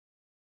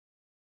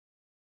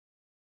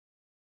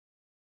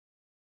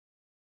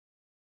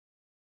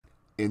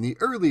In the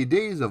early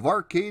days of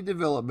arcade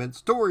development,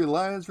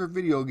 storylines for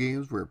video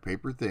games were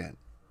paper thin.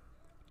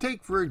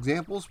 Take, for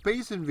example,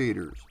 Space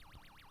Invaders.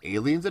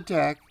 Aliens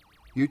attack,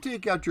 you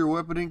take out your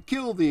weapon and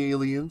kill the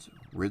aliens,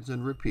 rinse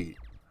and repeat.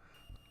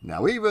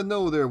 Now, even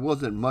though there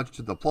wasn't much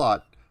to the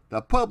plot,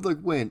 the public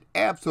went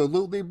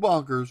absolutely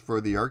bonkers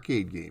for the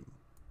arcade game.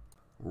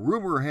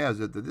 Rumor has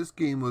it that this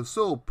game was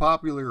so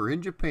popular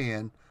in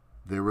Japan,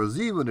 there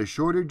was even a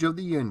shortage of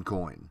the yen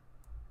coin.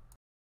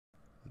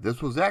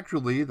 This was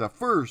actually the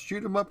first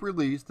shoot-'em-up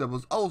release that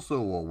was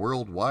also a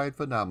worldwide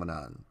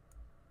phenomenon.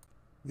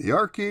 The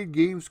arcade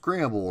game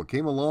Scramble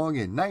came along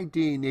in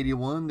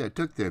 1981 that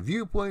took the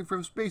viewpoint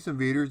from Space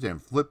Invaders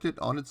and flipped it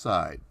on its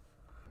side.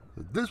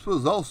 This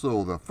was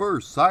also the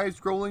first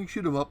side-scrolling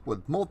shoot-'em-up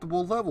with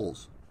multiple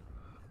levels.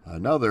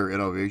 Another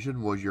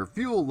innovation was your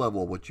fuel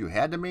level, which you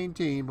had to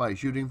maintain by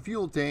shooting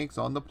fuel tanks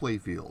on the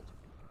playfield.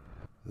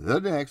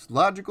 The next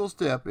logical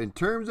step in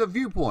terms of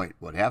viewpoint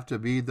would have to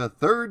be the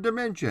third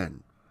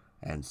dimension,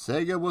 and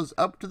Sega was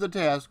up to the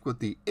task with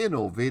the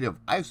innovative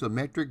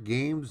isometric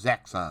game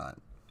Zaxxon.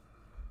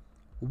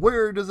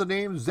 Where does the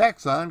name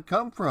Zaxxon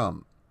come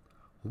from?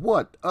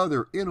 What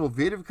other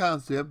innovative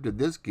concept did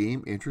this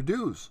game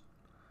introduce?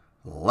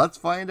 Let's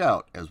find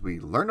out as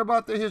we learn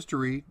about the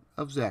history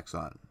of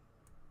Zaxxon.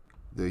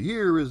 The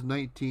year is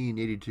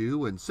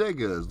 1982 and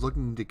Sega is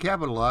looking to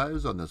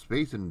capitalize on the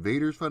Space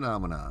Invaders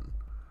phenomenon.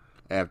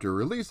 After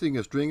releasing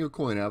a string of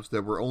coin-ops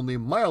that were only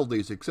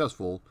mildly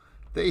successful,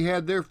 they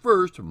had their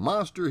first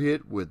monster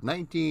hit with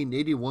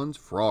 1981's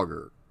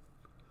Frogger.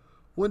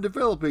 When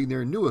developing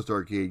their newest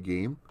arcade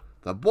game,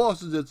 the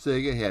bosses at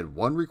Sega had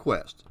one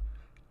request: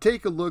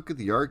 take a look at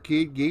the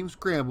arcade game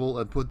Scramble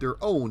and put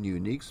their own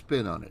unique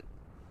spin on it.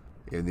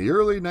 In the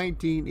early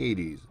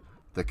 1980s,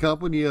 the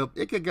company of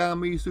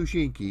Ikegami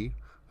Tsushinki,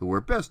 who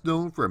were best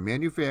known for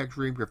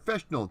manufacturing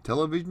professional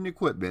television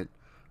equipment,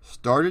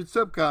 started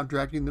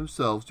subcontracting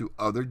themselves to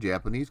other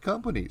Japanese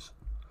companies.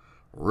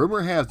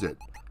 Rumor has it,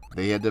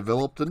 they had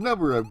developed a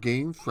number of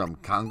games from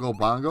Congo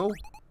Bongo,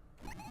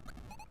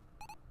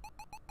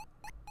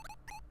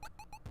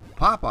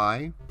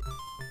 Popeye,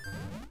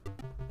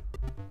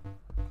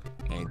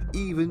 and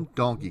even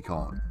Donkey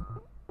Kong.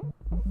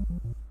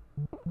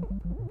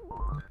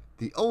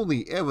 The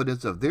only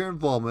evidence of their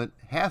involvement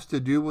has to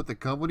do with the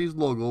company's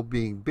logo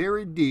being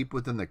buried deep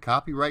within the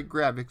copyright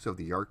graphics of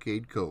the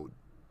arcade code.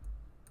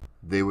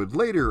 They would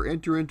later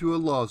enter into a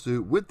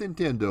lawsuit with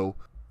Nintendo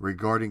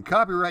regarding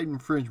copyright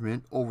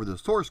infringement over the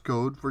source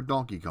code for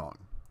Donkey Kong.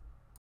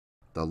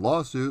 The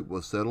lawsuit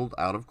was settled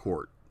out of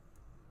court.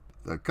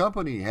 The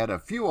company had a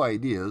few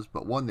ideas,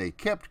 but one they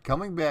kept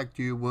coming back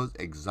to was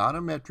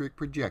isometric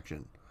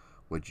projection,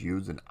 which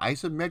used an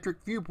isometric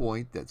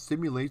viewpoint that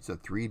simulates a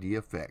 3D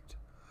effect,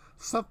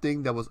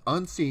 something that was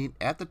unseen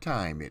at the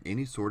time in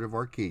any sort of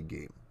arcade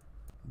game.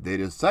 They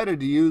decided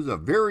to use a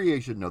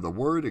variation of the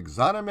word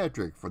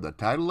isometric for the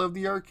title of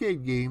the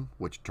arcade game,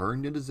 which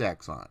turned into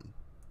Zaxxon.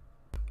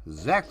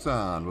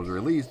 Zaxxon was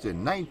released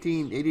in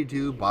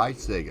 1982 by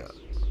Sega.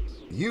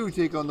 You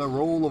take on the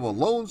role of a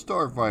lone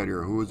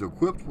starfighter who is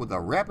equipped with a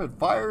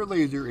rapid-fire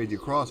laser as you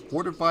cross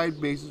fortified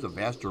bases of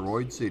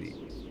Asteroid City.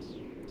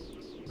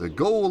 The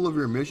goal of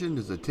your mission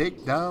is to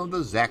take down the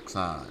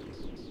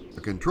Zaxxon.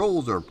 The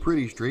controls are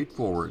pretty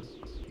straightforward.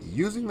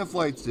 Using the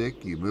flight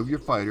stick, you move your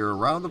fighter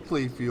around the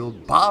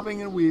playfield,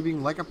 bobbing and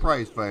weaving like a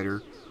prize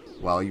fighter,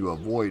 while you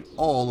avoid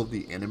all of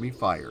the enemy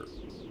fire.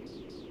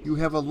 You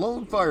have a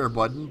lone fire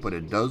button, but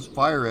it does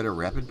fire at a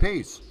rapid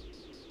pace.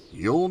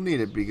 You'll need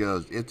it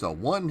because it's a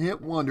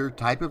one-hit wonder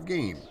type of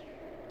game.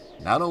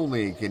 Not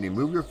only can you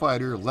move your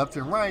fighter left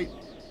and right,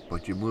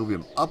 but you move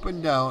him up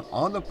and down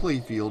on the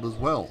playfield as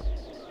well.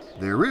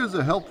 There is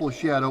a helpful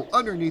shadow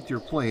underneath your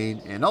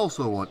plane and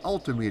also an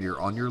altimeter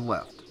on your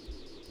left.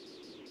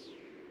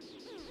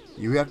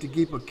 You have to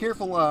keep a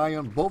careful eye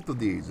on both of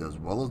these, as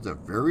well as the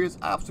various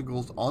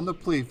obstacles on the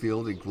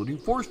playfield, including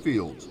force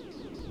fields,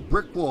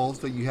 brick walls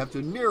that you have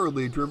to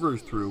narrowly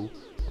traverse through,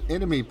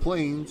 enemy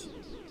planes,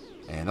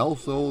 and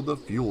also the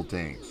fuel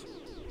tanks.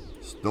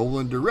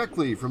 Stolen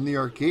directly from the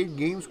arcade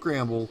game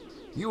Scramble,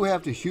 you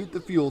have to shoot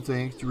the fuel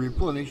tanks to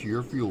replenish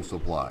your fuel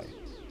supply.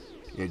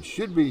 It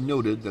should be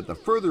noted that the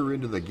further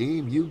into the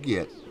game you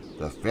get,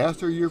 the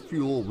faster your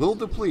fuel will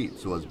deplete,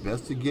 so it's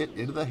best to get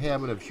into the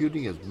habit of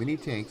shooting as many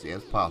tanks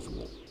as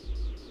possible.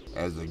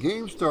 As the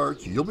game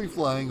starts, you'll be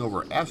flying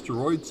over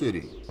Asteroid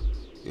City.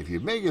 If you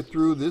make it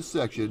through this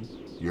section,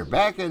 you're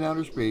back in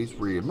outer space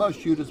where you must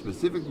shoot a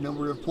specific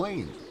number of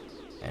planes.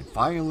 And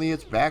finally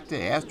it's back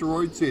to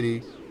Asteroid City,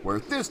 where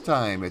this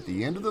time at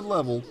the end of the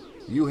level,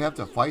 you have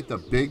to fight the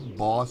big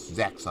boss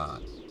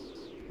Zaxxon.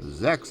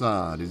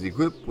 Zaxxon is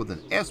equipped with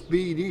an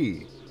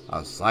SBD,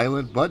 a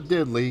silent but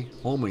deadly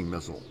homing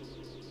missile.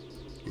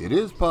 It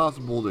is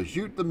possible to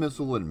shoot the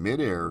missile in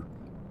mid-air,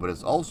 but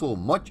it's also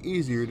much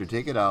easier to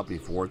take it out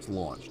before it's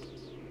launched.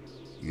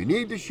 You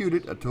need to shoot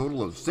it a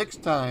total of 6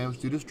 times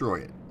to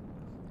destroy it.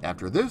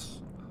 After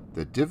this,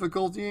 the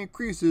difficulty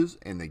increases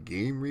and the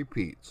game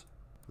repeats.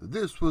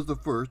 This was the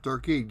first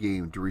arcade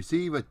game to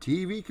receive a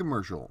TV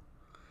commercial.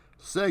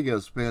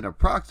 Sega spent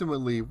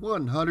approximately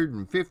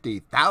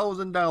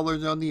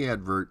 $150,000 on the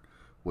advert,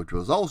 which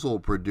was also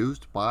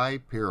produced by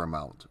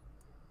Paramount.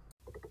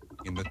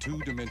 In the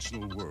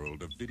two-dimensional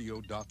world of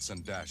video dots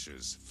and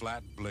dashes,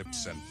 flat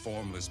blips and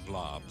formless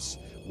blobs,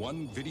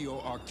 one video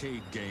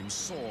arcade game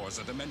soars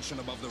a dimension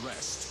above the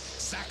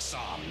rest.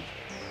 Zaxxon!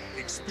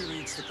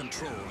 Experience the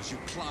control as you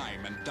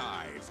climb and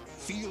dive.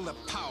 Feel the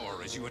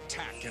power as you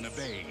attack and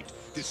evade.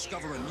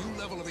 Discover a new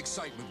level of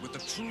excitement with the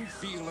true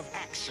feel of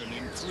action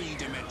in 3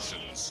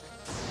 dimensions.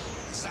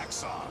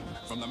 Zaxxon,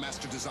 from the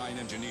master design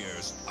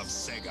engineers of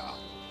Sega.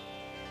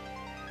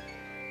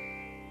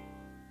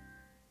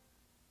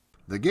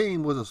 The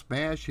game was a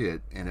smash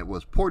hit, and it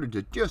was ported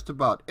to just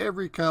about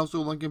every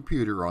console and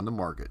computer on the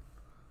market.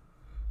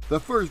 The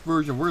first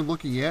version we're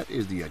looking at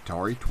is the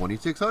Atari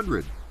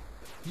 2600.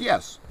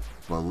 Yes,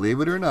 believe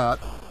it or not,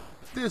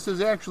 this is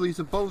actually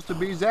supposed to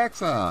be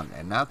Zaxxon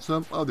and not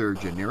some other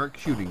generic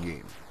shooting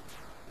game.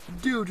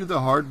 Due to the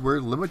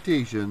hardware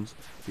limitations,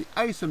 the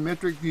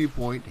isometric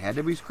viewpoint had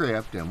to be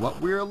scrapped, and what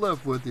we are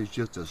left with is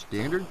just a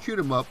standard shoot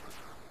 'em up,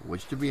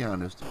 which to be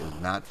honest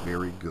is not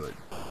very good.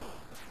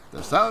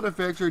 The sound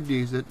effects are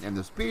decent, and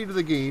the speed of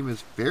the game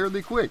is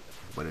fairly quick,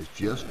 but it's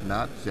just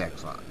not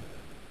Zaxxon.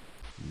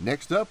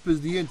 Next up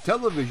is the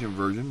Intellivision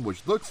version,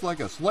 which looks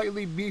like a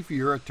slightly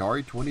beefier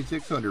Atari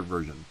 2600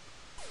 version.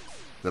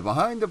 The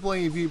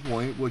behind-the-plane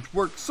viewpoint, which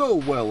worked so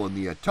well in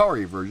the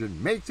Atari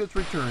version, makes its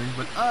return,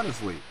 but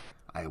honestly,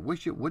 I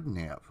wish it wouldn't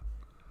have.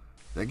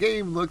 The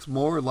game looks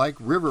more like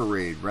River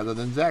Raid rather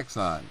than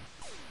Zaxxon.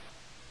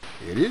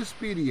 It is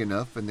speedy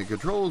enough, and the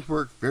controls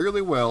work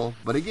fairly well,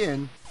 but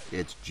again,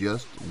 it's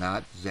just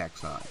not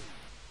Zaxxon.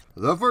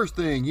 The first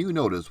thing you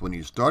notice when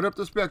you start up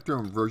the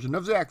Spectrum version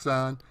of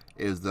Zaxxon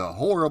is the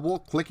horrible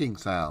clicking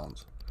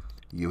sounds.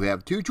 You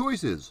have 2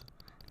 choices.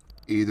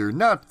 Either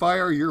not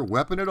fire your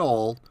weapon at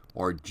all,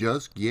 or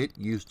just get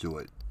used to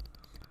it.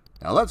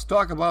 Now let's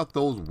talk about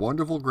those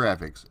wonderful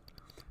graphics.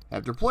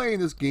 After playing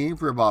this game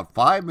for about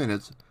 5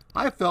 minutes,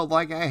 I felt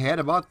like I had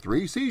about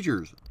 3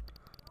 seizures.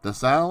 The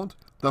sound,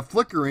 the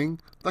flickering,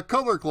 the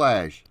color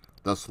clash,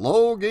 the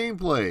slow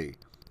gameplay.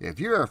 If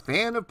you're a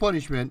fan of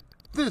punishment,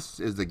 this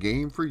is the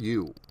game for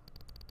you.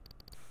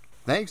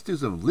 Thanks to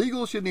some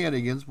legal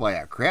shenanigans by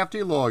a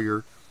crafty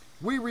lawyer,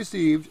 we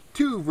received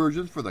 2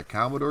 versions for the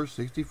Commodore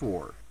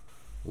 64.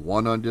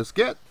 One on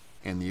diskette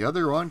and the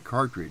other on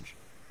cartridge.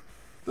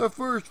 The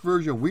first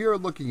version we are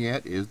looking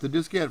at is the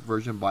diskette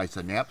version by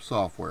Synapse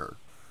Software.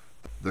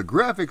 The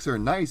graphics are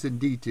nice and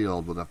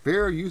detailed with a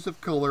fair use of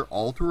color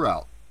all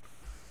throughout.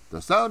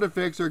 The sound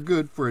effects are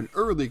good for an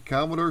early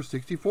Commodore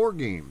 64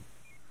 game.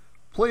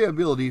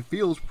 Playability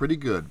feels pretty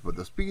good, but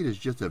the speed is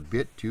just a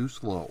bit too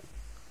slow.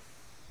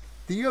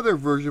 The other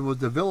version was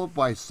developed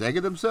by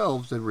Sega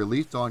themselves and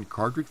released on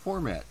cartridge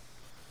format.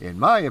 In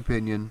my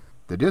opinion,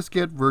 the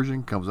diskette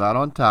version comes out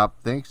on top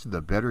thanks to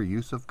the better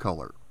use of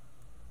color.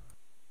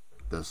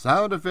 The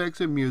sound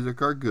effects and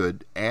music are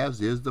good,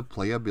 as is the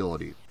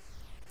playability.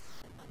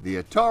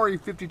 The Atari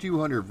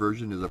 5200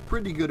 version is a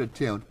pretty good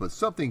attempt, but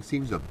something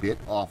seems a bit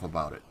off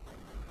about it.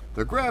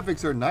 The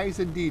graphics are nice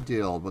and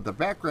detailed, but the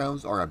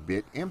backgrounds are a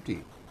bit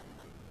empty.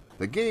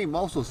 The game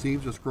also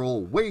seems to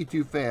scroll way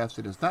too fast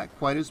and is not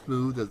quite as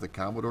smooth as the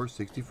Commodore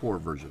 64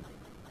 version.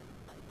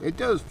 It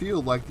does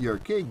feel like the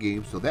arcade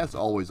game, so that's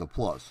always a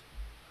plus.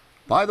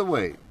 By the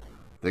way,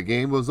 the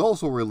game was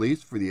also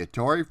released for the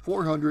Atari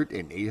 400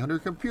 and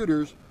 800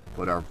 computers,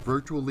 but are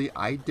virtually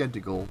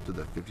identical to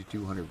the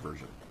 5200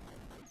 version.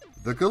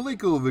 The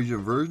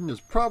ColecoVision version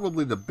is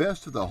probably the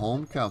best of the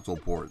home console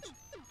ports.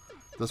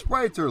 The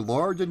sprites are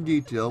large and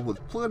detailed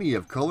with plenty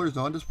of colors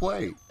on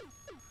display.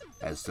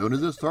 As soon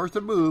as it starts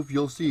to move,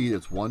 you'll see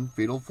its one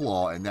fatal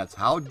flaw, and that's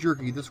how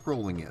jerky the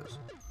scrolling is.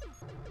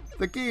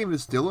 The game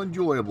is still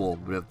enjoyable,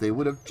 but if they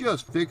would have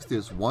just fixed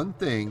this one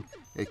thing,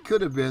 it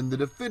could have been the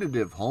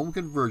definitive home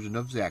conversion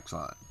of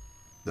Zaxxon.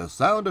 The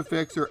sound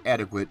effects are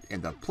adequate,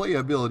 and the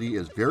playability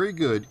is very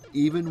good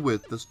even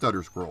with the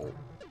stutter scroll.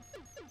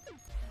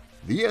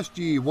 The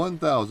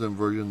SG-1000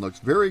 version looks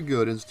very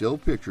good in still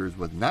pictures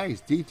with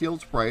nice detailed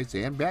sprites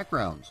and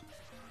backgrounds.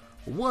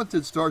 Once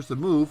it starts to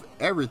move,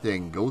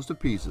 everything goes to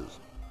pieces.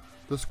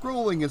 The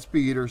scrolling and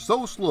speed are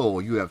so slow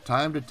you have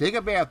time to take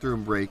a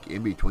bathroom break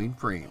in between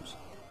frames.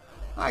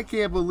 I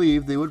can't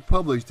believe they would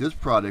publish this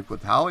product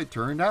with how it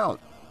turned out.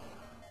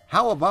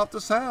 How about the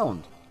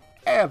sound?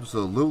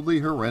 Absolutely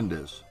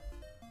horrendous.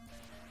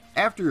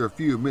 After a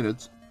few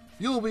minutes,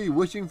 you'll be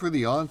wishing for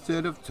the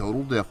onset of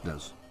total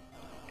deafness.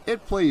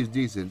 It plays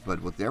decent,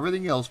 but with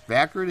everything else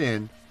factored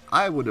in,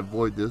 I would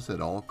avoid this at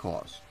all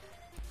costs.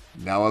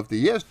 Now, if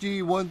the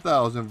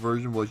SG-1000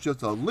 version was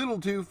just a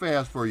little too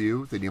fast for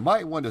you, then you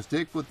might want to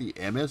stick with the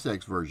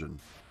MSX version.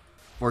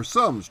 For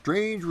some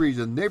strange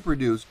reason, they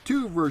produced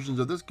 2 versions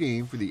of this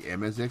game for the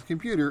MSX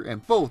computer,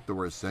 and both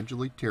were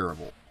essentially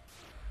terrible.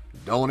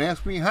 Don't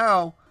ask me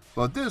how,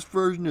 but this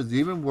version is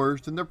even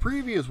worse than the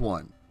previous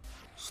one.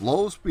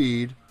 Slow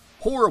speed,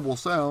 horrible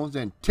sounds,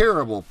 and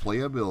terrible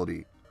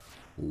playability.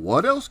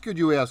 What else could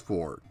you ask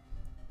for?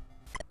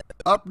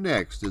 Up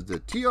next is the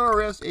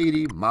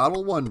TRS-80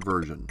 Model 1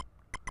 version.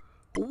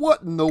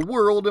 What in the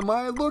world am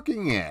I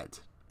looking at?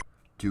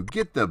 To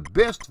get the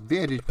best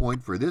vantage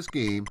point for this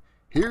game,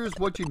 here's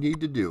what you need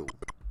to do.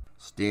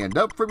 Stand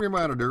up from your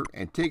monitor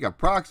and take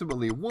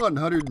approximately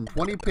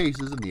 120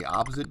 paces in the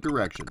opposite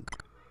direction.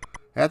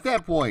 At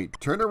that point,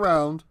 turn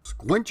around,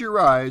 squint your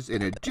eyes,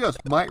 and it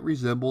just might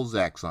resemble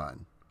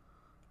Zaxxon.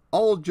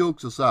 All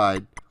jokes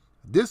aside,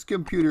 this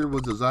computer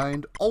was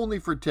designed only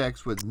for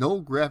techs with no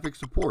graphic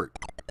support.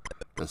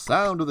 The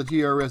sound of the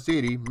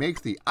TRS-80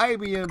 makes the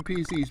IBM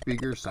PC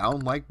speaker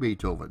sound like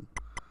Beethoven.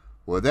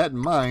 With that in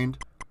mind,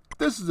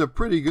 this is a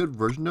pretty good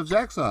version of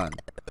Zaxxon.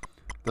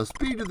 The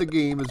speed of the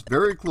game is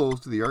very close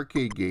to the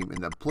arcade game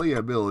and the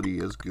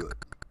playability is good.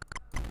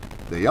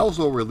 They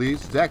also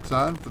released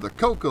Zaxxon for the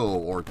Coco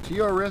or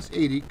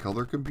TRS-80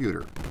 color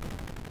computer.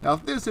 Now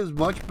this is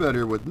much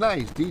better with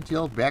nice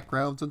detailed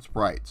backgrounds and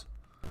sprites.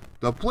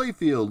 The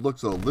playfield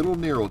looks a little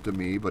narrow to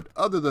me, but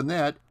other than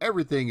that,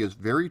 everything is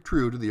very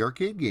true to the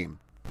arcade game.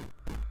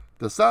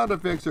 The sound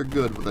effects are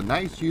good with a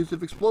nice use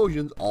of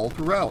explosions all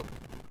throughout.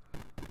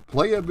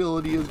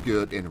 Playability is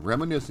good and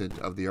reminiscent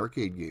of the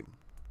arcade game.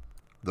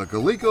 The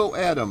Coleco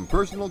Atom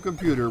personal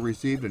computer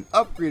received an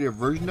upgraded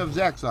version of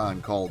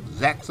Zaxxon called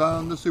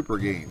Zaxxon the Super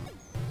Game.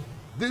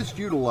 This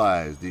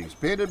utilized the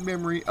expanded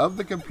memory of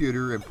the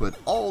computer and put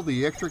all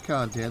the extra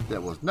content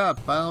that was not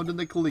found in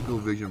the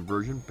ColecoVision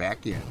version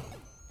back in.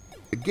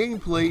 The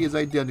gameplay is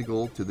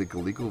identical to the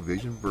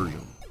ColecoVision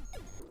version.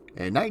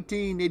 In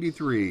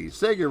 1983,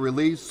 Sega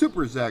released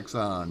Super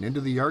Zaxxon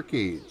into the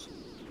arcades.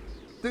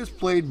 This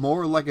played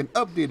more like an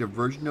updated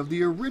version of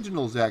the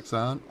original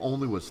Zaxxon,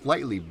 only with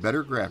slightly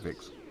better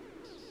graphics.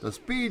 The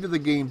speed of the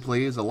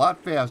gameplay is a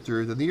lot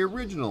faster than the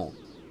original.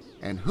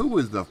 And who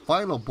is the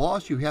final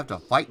boss you have to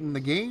fight in the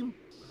game?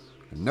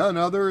 None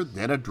other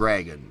than a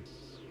dragon.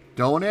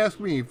 Don't ask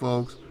me,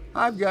 folks.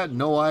 I've got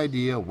no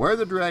idea where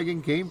the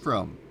dragon came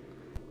from.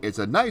 It's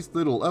a nice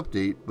little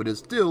update, but it's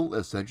still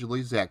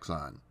essentially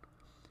Zaxxon.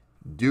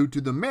 Due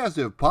to the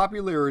massive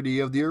popularity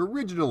of the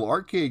original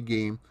arcade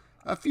game,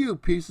 a few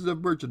pieces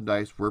of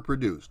merchandise were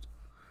produced.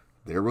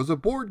 There was a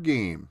board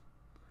game,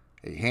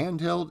 a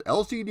handheld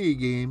LCD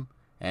game,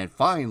 and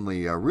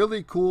finally a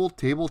really cool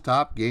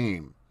tabletop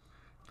game.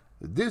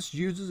 This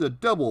uses a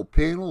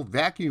double-panel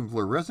vacuum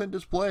fluorescent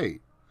display.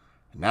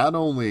 Not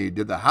only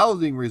did the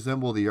housing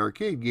resemble the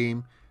arcade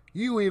game,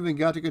 you even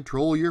got to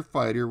control your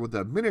fighter with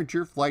a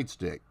miniature flight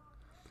stick.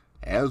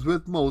 As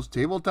with most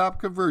tabletop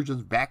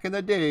conversions back in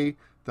the day,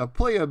 the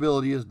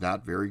playability is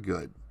not very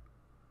good.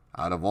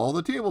 Out of all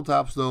the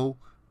tabletops though,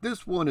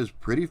 this one is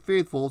pretty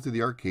faithful to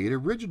the arcade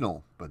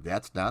original, but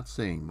that's not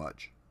saying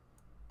much.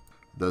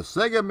 The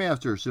Sega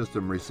Master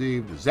System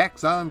received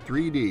Zaxxon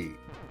 3D.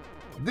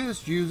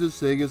 This uses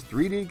Sega's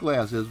 3D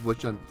glasses,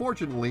 which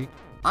unfortunately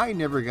I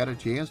never got a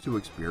chance to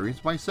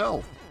experience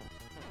myself.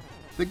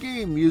 The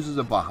game uses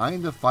a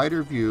behind the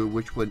fighter view,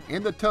 which when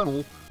in the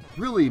tunnel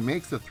really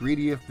makes the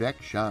 3D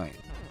effect shine.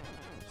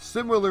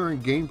 Similar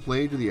in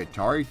gameplay to the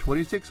Atari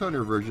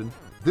 2600 version,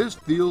 this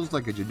feels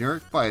like a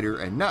generic fighter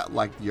and not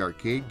like the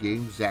arcade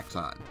game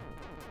Zaxxon.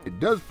 It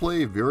does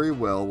play very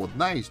well with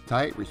nice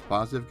tight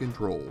responsive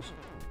controls.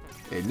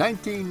 In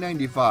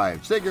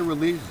 1995, Sega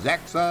released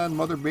Zaxxon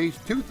Mother Base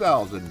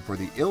 2000 for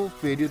the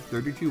ill-fated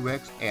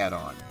 32X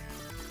add-on.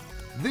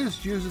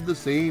 This uses the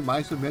same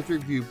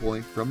isometric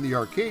viewpoint from the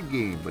arcade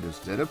game, but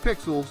instead of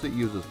pixels, it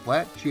uses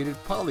flat shaded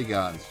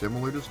polygons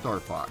similar to Star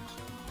Fox.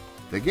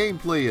 The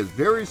gameplay is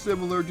very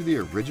similar to the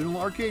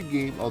original arcade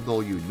game,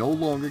 although you no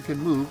longer can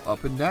move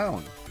up and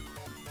down.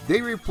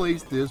 They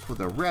replaced this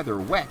with a rather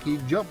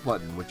wacky jump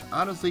button, which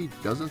honestly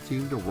doesn't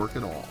seem to work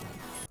at all.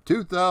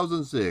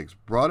 2006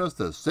 brought us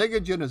the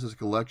Sega Genesis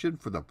Collection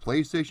for the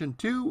PlayStation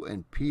 2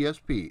 and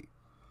PSP.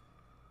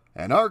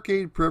 An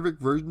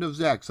arcade-perfect version of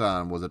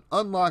Zaxxon was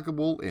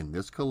unlockable in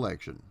this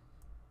collection.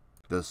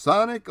 The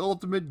Sonic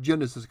Ultimate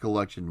Genesis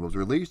Collection was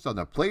released on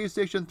the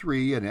PlayStation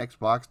 3 and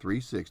Xbox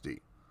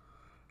 360.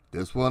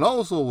 This one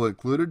also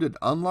included an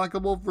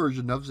unlockable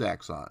version of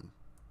Zaxxon.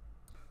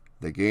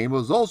 The game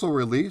was also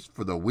released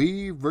for the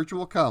Wii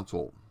Virtual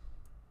Console.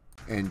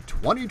 In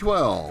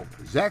 2012,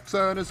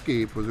 Zaxxon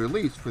Escape was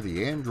released for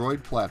the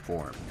Android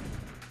platform.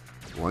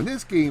 When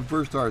this game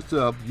first starts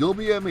up, you'll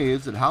be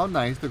amazed at how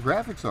nice the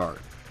graphics are.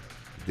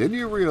 Then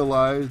you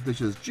realize this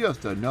is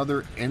just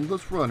another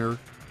endless runner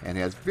and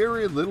has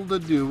very little to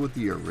do with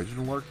the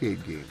original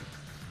arcade game.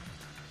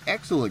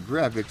 Excellent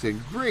graphics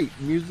and great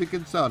music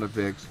and sound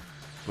effects,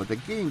 but the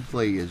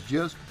gameplay is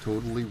just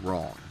totally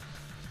wrong.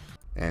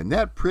 And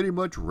that pretty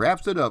much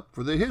wraps it up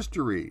for the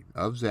history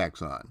of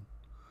Zaxxon.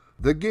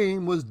 The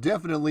game was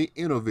definitely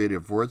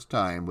innovative for its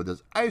time with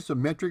its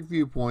isometric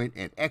viewpoint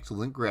and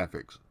excellent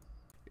graphics.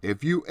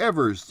 If you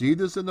ever see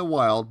this in the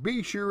wild,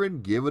 be sure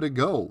and give it a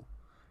go.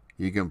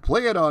 You can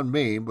play it on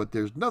MAME, but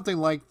there's nothing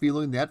like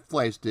feeling that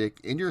flight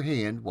stick in your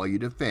hand while you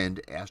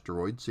defend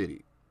Asteroid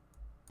City.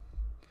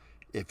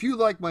 If you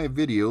like my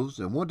videos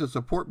and want to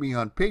support me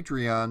on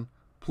Patreon,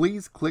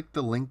 please click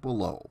the link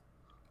below.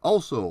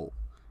 Also,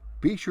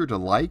 be sure to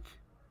like,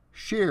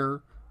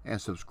 share, and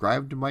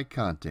subscribe to my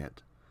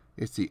content.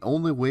 It's the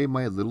only way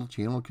my little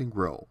channel can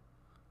grow.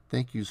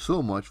 Thank you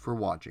so much for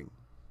watching.